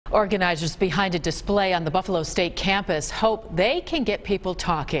Organizers behind a display on the Buffalo State campus hope they can get people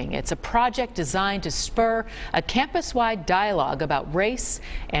talking. It's a project designed to spur a campus-wide dialogue about race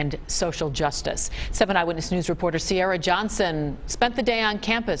and social justice. 7 Eyewitness News reporter Sierra Johnson spent the day on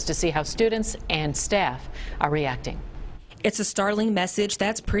campus to see how students and staff are reacting. It's a startling message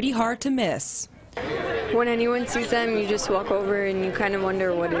that's pretty hard to miss. When anyone sees them, you just walk over and you kind of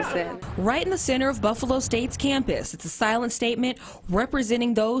wonder what is it. Right in the center of Buffalo State's campus, it's a silent statement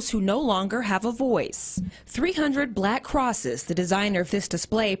representing those who no longer have a voice. 300 black crosses. The designer of this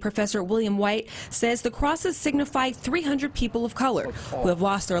display, Professor William White, says the crosses signify 300 people of color who have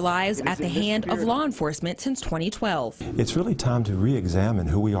lost their lives at the hand of law enforcement since 2012. It's really time to re-examine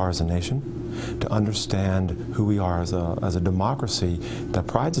who we are as a nation, to understand who we are as a democracy that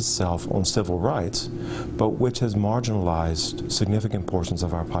prides itself on civil rights, but which has marginalized significant portions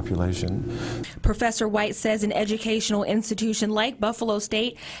of our population. Professor White says an educational institution like Buffalo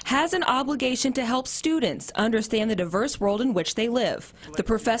State has an obligation to help students understand the diverse world in which they live. The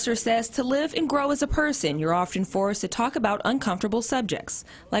professor says to live and grow as a person, you're often forced to talk about uncomfortable subjects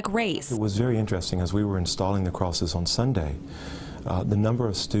like race. It was very interesting as we were installing the crosses on Sunday, the number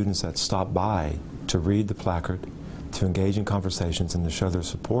of students that stopped by to read the placard, to engage in conversations and to show their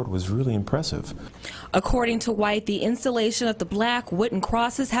support was really impressive. According to White, the installation of the black wooden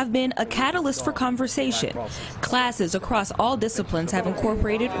crosses have been a catalyst for conversation. Classes across all disciplines have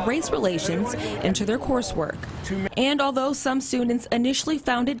incorporated race relations into their coursework. And although some students initially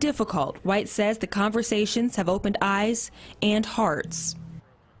found it difficult, White says the conversations have opened eyes and hearts.